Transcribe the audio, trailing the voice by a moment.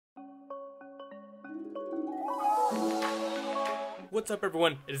What's up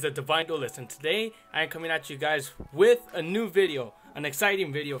everyone, it is the Divine Duelist, and today I am coming at you guys with a new video, an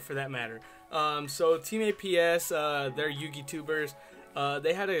exciting video for that matter. So Team APS, they're Yugi tubers,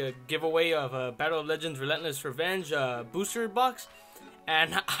 they had a giveaway of a Battle of Legends Relentless Revenge booster box,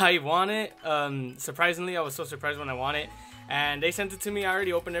 and I won it. Surprisingly, I was so surprised when I won it, and they sent it to me. I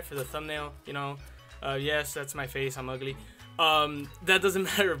already opened it for the thumbnail, you know. Yes, that's my face, I'm ugly. That doesn't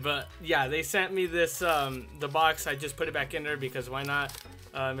matter, but yeah, they sent me this, the box. I just put it back in there because why not?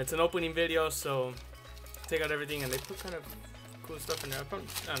 It's an opening video, so take out everything, and they put kind of cool stuff in there.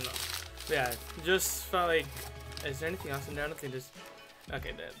 I don't know. But yeah, just felt like, is there anything else in there? I don't think there's,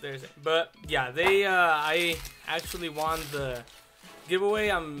 okay, there's it. But yeah, they, I actually won the giveaway.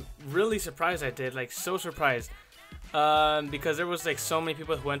 I'm really surprised I did, like so surprised, because there was like so many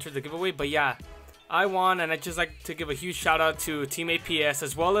people who entered the giveaway. But yeah, I won, and I'd just like to give a huge shout out to Team APS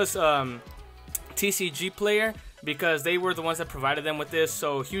as well as TCG Player, because they were the ones that provided them with this.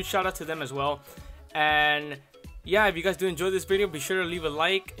 So huge shout out to them as well. And yeah, if you guys do enjoy this video, be sure to leave a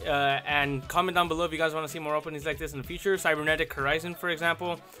like and comment down below if you guys want to see more openings like this in the future. Cybernetic Horizon, for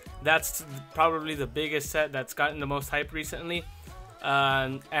example, that's probably the biggest set that's gotten the most hype recently.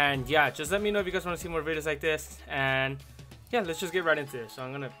 And yeah, just let me know if you guys want to see more videos like this. And yeah, let's just get right into this. So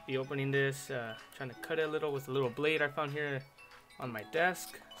I'm gonna be opening this, trying to cut it a little with a little blade I found here on my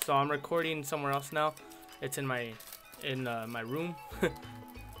desk. So I'm recording somewhere else now. It's in my room.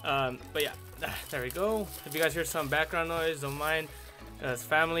 But yeah, there we go. If you guys hear some background noise, don't mind. It's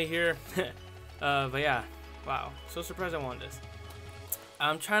family here. But yeah, wow, so surprised I won this.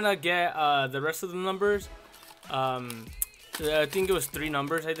 I'm trying to get the rest of the numbers. I think it was 3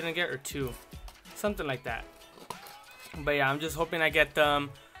 numbers I didn't get, or 2, something like that. But yeah, I'm just hoping I get them.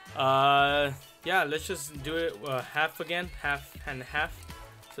 Yeah, let's just do it half again, half and half.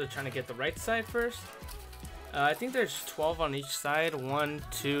 So trying to get the right side first. I think there's 12 on each side. 1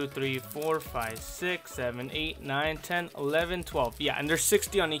 2 3 4 5 6 7 8 9 10 11 12. Yeah, and there's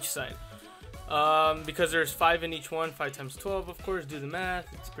 60 on each side, because there's 5 in each one. 5 times 12, of course. Do the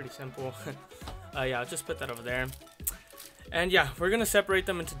math, it's pretty simple. Yeah, I'll just put that over there. And yeah, we're gonna separate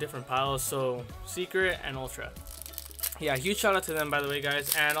them into different piles, so secret and ultra. Yeah, huge shout out to them, by the way,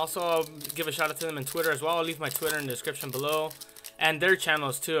 guys. And also I'll give a shout out to them on Twitter as well. I'll leave my Twitter in the description below, and their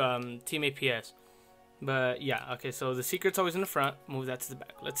channels too, Team APS. But yeah, okay, so the secret's always in the front. Move that to the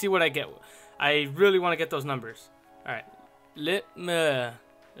back. Let's see what I get. I really want to get those numbers. All right, Litmus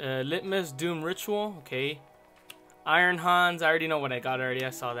Doom Ritual, okay. Iron Hans, I already know what I got already.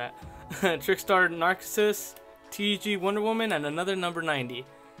 I saw that. Trickstar Narcissus, TG Wonder Woman, and another number 90.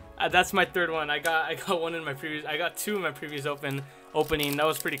 That's my third one. I got one in my previous. I got 2 in my previous opening. That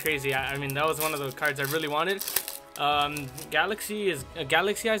was pretty crazy. I mean, that was one of the cards I really wanted. Galaxy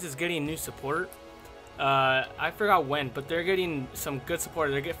Eyes is getting new support. I forgot when, but they're getting some good support.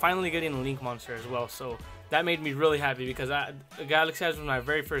 They're finally getting a Link monster as well. So that made me really happy, because Galaxy Eyes was my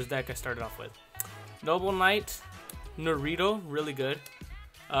very first deck I started off with. Noble Knight, Naruto, really good.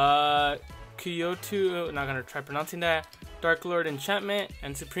 Kyoto, not gonna try pronouncing that. Dark Lord Enchantment,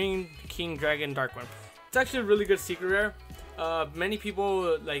 and Supreme King Dragon Darkworm. It's actually a really good secret rare. Many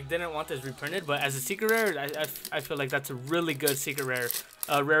people like didn't want this reprinted, but as a secret rare, I feel like that's a really good secret rare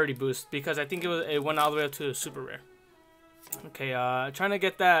rarity boost, because I think it went all the way up to a super rare. Okay, trying to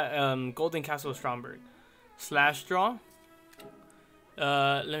get that Golden Castle Stromberg. Slash draw.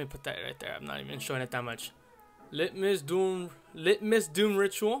 Let me put that right there. I'm not even showing it that much. Litmus Doom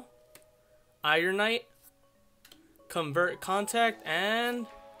Ritual. Iron Knight, Convert Contact, and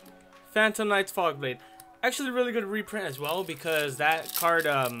Phantom Knight's Fogblade. Actually, really good reprint as well, because that card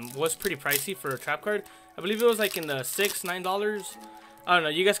was pretty pricey for a trap card. I believe it was like in the $9. I don't know.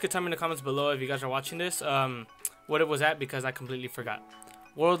 You guys could tell me in the comments below if you guys are watching this what it was at, because I completely forgot.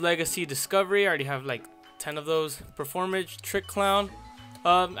 World Legacy Discovery. I already have like 10 of those. Performage, Trick Clown.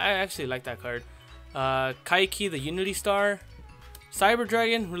 I actually like that card. Kaiki, the Unity Star. Cyber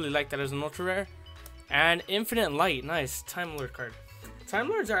Dragon, really like that as an ultra rare. And Infinite Light, nice. Time Lord card. Time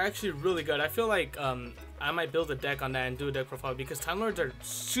Lords are actually really good. I feel like I might build a deck on that and do a deck profile, because Time Lords are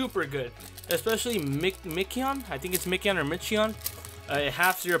super good. Especially Mikion, I think it's Mikion or Michion. It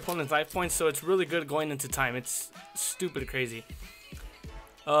halves your opponent's life points, so it's really good going into time. It's stupid crazy.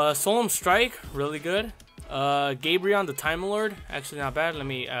 Solemn Strike, really good. Gabrion, the Time Lord, actually not bad. Let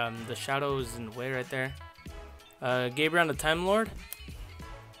me, the shadow is in the way right there. Gabrion, the Time Lord.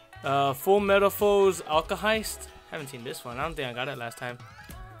 Full Metal Foes Alkaheist. Haven't seen this one. I don't think I got it last time.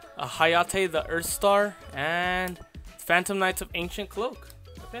 Hayate, the Earth Star, and Phantom Knights of Ancient Cloak.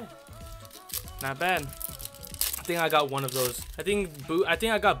 Okay, not bad. I think I got one of those. I think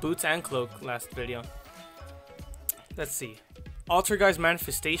I got Boots and Cloak last video. Let's see. Altergeist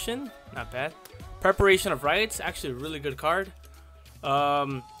Manifestation, not bad. Preparation of Rites, actually a really good card.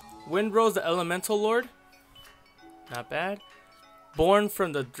 Windrose the Elemental Lord, not bad. Born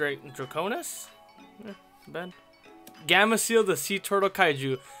from the Draconis, bad. Gamma Seal the Sea Turtle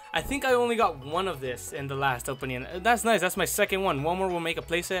Kaiju. I think I only got one of this in the last opening. That's nice. That's my second one. One more will make a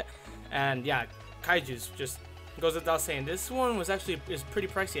playset. And yeah, Kaiju's just goes without saying. This one was actually is pretty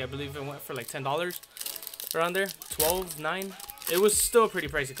pricey. I believe it went for like $10 around there. 12, 9. It was still a pretty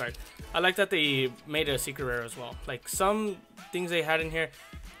pricey card. I like that they made a secret rare as well. Like some things they had in here.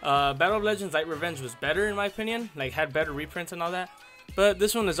 Battle of Legends Light Revenge was better in my opinion. Like had better reprints and all that. But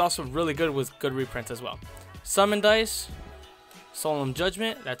this one is also really good with good reprints as well. Summon Dice, Solemn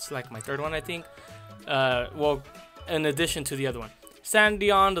Judgment, that's like my third one I think. Well, in addition to the other one.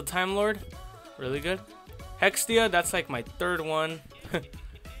 Sandion the Time Lord, really good. Hextia, that's like my third one.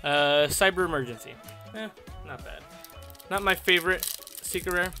 Cyber Emergency, not bad. Not my favorite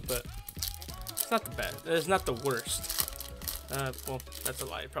secret rare, but it's not the bad. It's not the worst. Well, that's a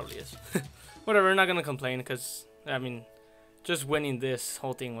lie, it probably is. Whatever, I'm not gonna complain because, I mean, just winning this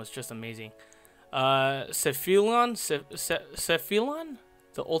whole thing was just amazing. Cephalon,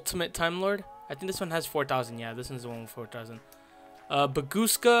 the Ultimate Time Lord. I think this one has 4,000. Yeah, this one's the one with 4,000.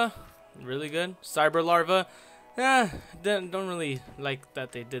 Baguska, really good. Cyber Larva, don't really like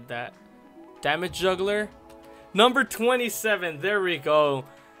that they did that. Damage Juggler, number 27. There we go.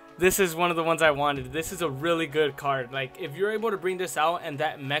 This is one of the ones I wanted. This is a really good card. Like if you're able to bring this out and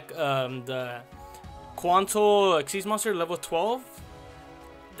that mech, the Quantal Xyz monster level 12.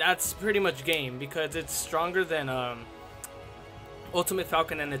 That's pretty much game because it's stronger than Ultimate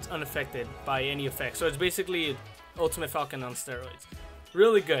Falcon and it's unaffected by any effect. So it's basically Ultimate Falcon on steroids.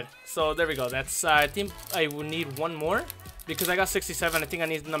 Really good. So there we go. That's I think I would need one more because I got 67. I think I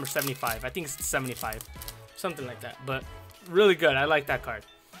need number 75. I think it's 75, something like that. But really good. I like that card.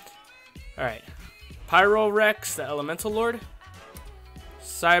 All right, Pyro Rex, the Elemental Lord.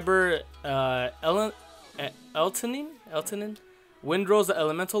 Cyber Eltonin. Windrose the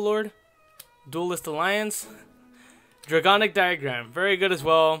Elemental Lord, Duelist Alliance, Dragonic Diagram, very good as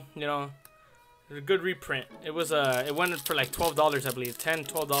well. You know, a good reprint. It was it went for like $12, I believe,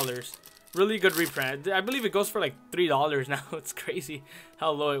 $10-12. Really good reprint. I believe it goes for like $3 now. It's crazy how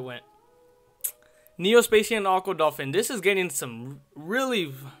low it went. Neospatian Aqua Dolphin. This is getting some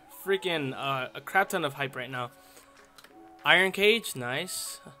really freaking a crap ton of hype right now. Iron Cage,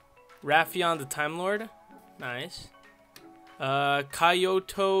 nice. Raffion the Time Lord, nice.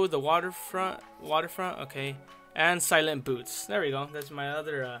 Kyoto the waterfront, okay, and Silent Boots. There we go. That's my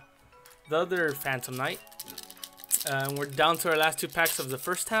other, the other Phantom Knight. We're down to our last 2 packs of the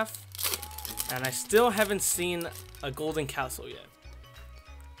first half, and I still haven't seen a Golden Castle yet.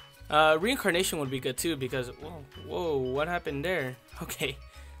 Reincarnation would be good too because whoa, what happened there? Okay,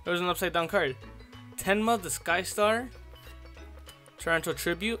 there was an upside down card. Tenma the Sky Star, Taranto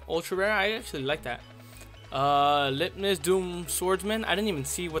Tribute, ultra rare. I actually like that. Litmus Doom Swordsman. I didn't even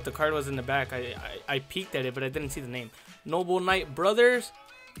see what the card was in the back. I peeked at it, but I didn't see the name. Noble Knight Brothers.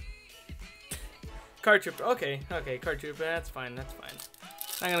 Card Trooper. Okay, Card Trooper. That's fine. Not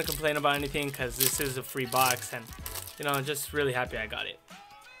gonna complain about anything because this is a free box, and you know, I'm just really happy I got it.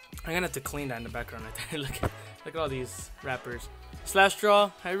 I'm gonna have to clean that in the background right there. Look at all these wrappers. Slash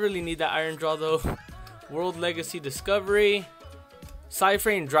Draw. I really need that Iron Draw though. World Legacy Discovery.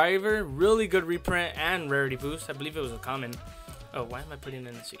 Cyframe Driver, really good reprint and rarity boost. I believe it was a common. Oh, why am I putting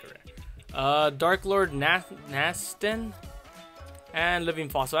in the secret rare? Dark Lord Nasten and Living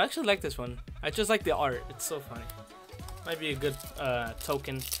Fossil. I actually like this one. I just like the art. It's so funny. Might be a good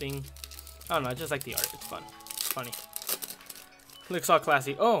token thing. I don't know. I just like the art. It's fun. It's funny. Looks all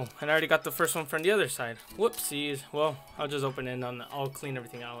classy. Oh, and I already got the first one from the other side. Whoopsies. Well, I'll just open it and I'll clean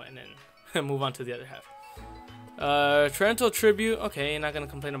everything out and then move on to the other half. Taranto Tribute, okay, not gonna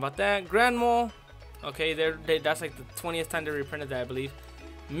complain about that. Grand Mole, okay, that's like the 20th time they reprinted that, I believe.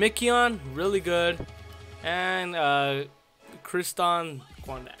 Mikion, really good. And Kriston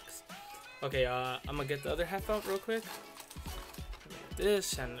Quandax. Okay, I'm gonna get the other half out real quick.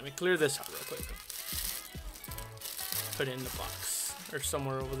 This, and let me clear this out real quick. Put it in the box, or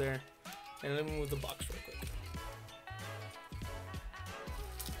somewhere over there. And let me move the box real quick.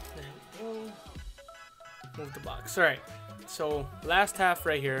 There we go. Move the box. Alright, so last half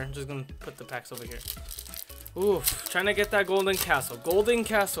right here. I'm just gonna put the packs over here. Oof, trying to get that Golden Castle. Golden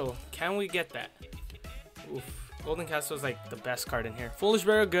Castle, can we get that? Oof, Golden Castle is like the best card in here. Foolish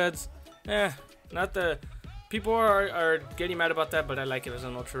Bearer of Goods, not the... People are getting mad about that, but I like it as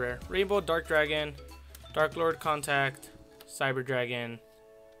an ultra rare. Rainbow Dark Dragon, Dark Lord Contact, Cyber Dragon,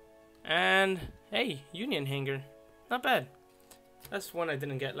 and hey, Union Hanger. Not bad. That's one I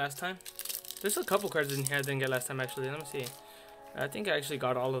didn't get last time. There's a couple cards in here I didn't get last time actually. Let me see. I think I actually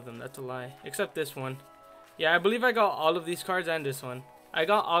got all of them. That's a lie. Except this one. Yeah, I believe I got all of these cards and this one. I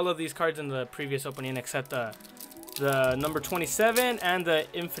got all of these cards in the previous opening except the number 27 and the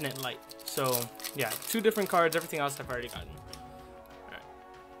Infinite Light. So, yeah, 2 different cards. Everything else I've already gotten. Alright.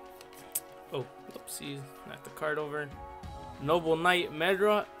 Oh, oopsies. Knocked the card over. Noble Knight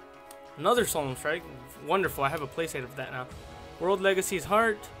Medra. Another Solemn Strike. Wonderful. I have a playset of that now. World Legacy's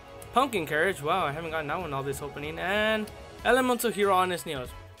Heart. Pumpkin Carriage. Wow, I haven't gotten that one all this opening. And Elemental Hero Honest Neos.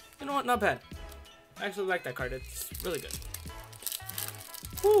 You know what? Not bad. I actually like that card. It's really good.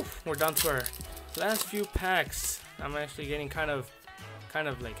 Whew. We're down to our last few packs. I'm actually getting kind of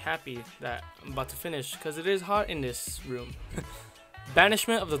like happy that I'm about to finish because it is hot in this room.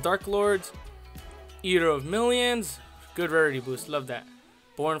 Banishment of the Dark Lords. Eater of Millions. Good rarity boost. Love that.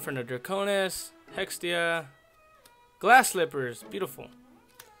 Born from the Draconis. Hextia. Glass Slippers. Beautiful.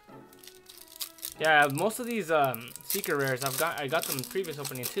 Yeah, most of these secret rares I got them in the previous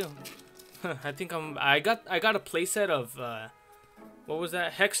opening too. I think I got a playset of what was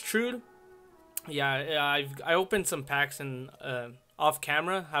that? Hextrude. Yeah, I opened some packs and off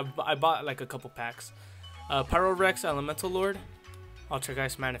camera. I bought like a couple packs. Pyrorex Elemental Lord,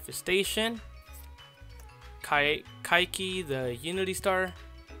 Ultrageist Manifestation, Kaiki the Unity Star,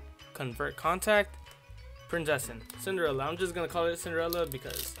 Convert Contact, Princessin, Cinderella. I'm just gonna call it Cinderella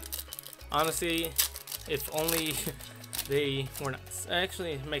because honestly, if only they were not.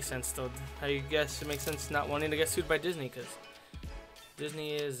 Actually, it makes sense though. I guess it makes sense not wanting to get sued by Disney because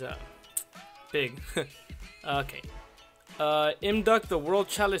Disney is big. Okay. Imduck the World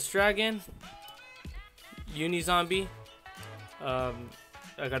Chalice Dragon. Unizombie. I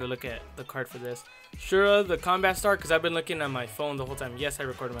gotta look at the card for this. Shura the Combat Star because I've been looking at my phone the whole time. Yes, I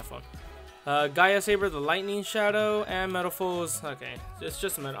recorded my phone. Gaia Saber the Lightning Shadow and Metal Foes. Okay, it's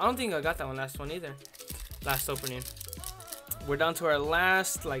just a metal. I don't think I got that one last one either. Last opening. We're down to our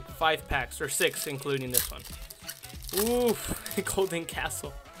last like 5 packs or 6 including this one. Oof, Golden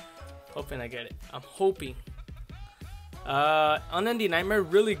Castle. Hoping I get it. I'm hoping. Unending Nightmare,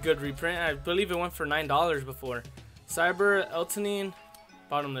 really good reprint. I believe it went for $9 before. Cyber Eltonine,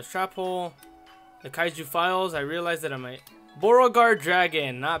 Bottomless Trap Hole, the Kaiju Files. I realized that I might. Beauregard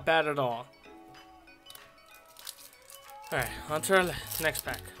Dragon, not bad at all. Alright, on to our next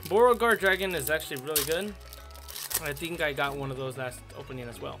pack. Beauregard Dragon is actually really good. I think I got one of those last opening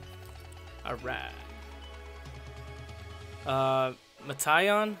as well. Alright.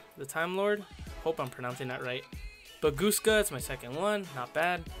 Matayon, the Time Lord. Hope I'm pronouncing that right. Baguska, it's my second one. Not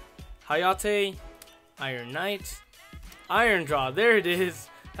bad. Hayate, Iron Knight, Iron Draw. There it is.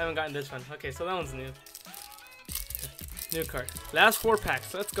 Haven't gotten this one. Okay, so that one's new. New card. Last 4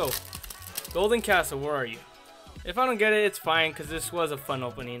 packs. Let's go. Golden Castle, where are you? If I don't get it, it's fine because this was a fun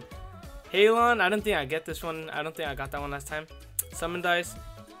opening. Halon, I don't think I get this one. I don't think I got that one last time. Summon Dice.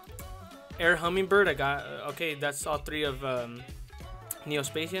 Air Hummingbird, I got. Okay, that's all 3 of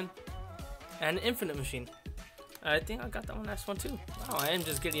Neospatian. And Infinite Machine. I think I got that one last one too. Wow, I am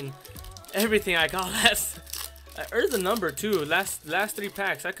just getting everything I got last. I earned the number too. Last 3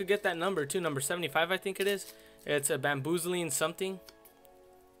 packs. I could get that number too. Number 75, I think it is. It's a bamboozling something.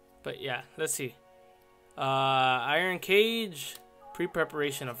 But yeah, let's see. Iron Cage,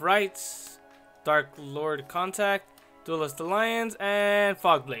 Pre-Preparation of Rites, Dark Lord Contact, Duelist Alliance, and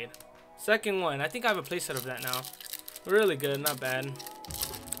Fogblade. Second one. I think I have a playset of that now. Really good, not bad.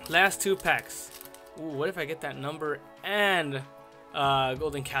 Last 2 packs. Ooh, what if I get that number and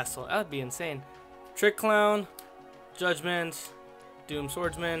Golden Castle? That would be insane. Trick Clown, Judgment, Doom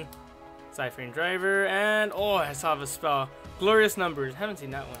Swordsman, Ciphering Driver, and oh, I saw a spell. Glorious Numbers. Haven't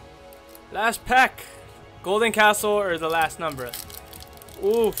seen that one. Last pack. Golden Castle or the last number.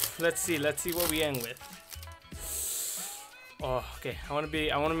 Oof. Let's see what we end with. Oh, okay. I want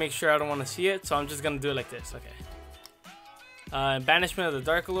to make sure I don't want to see it, so I'm just gonna do it like this. Okay. Banishment of the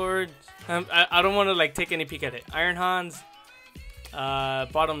Dark Lord. I don't want to like take any peek at it. Iron Hans.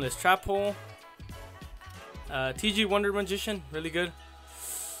 Bottomless Trap Hole. TG Wonder Magician. Really good.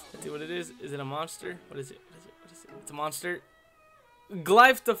 Let's see what it is. Is it a monster? What is it? It's a monster.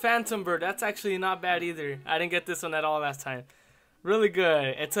 Glyph the Phantom Bird. That's actually not bad either. I didn't get this one at all last time. Really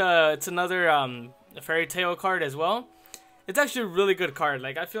good. It's another Fairy Tale card as well. It's actually a really good card.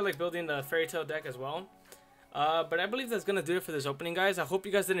 Like I feel like building the Fairy Tale deck as well. But I believe that's gonna do it for this opening, guys. I hope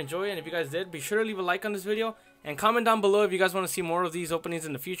you guys did enjoy, and if you guys did, be sure to leave a like on this video and comment down below if you guys want to see more of these openings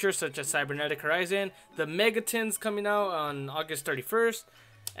in the future, such as Cybernetic Horizon, the Megatons coming out on August 31st,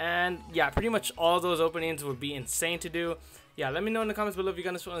 and yeah, pretty much all those openings would be insane to do. Yeah, let me know in the comments below if you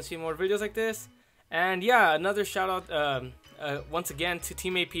guys want to see more videos like this, And yeah, another shout out once again to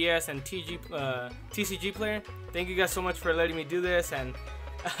Team APS and TCG player. Thank you guys so much for letting me do this, and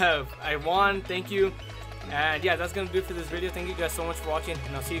I won. Thank you. And yeah, that's gonna do it for this video. Thank you guys so much for watching,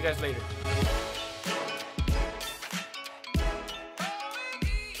 and I'll see you guys later.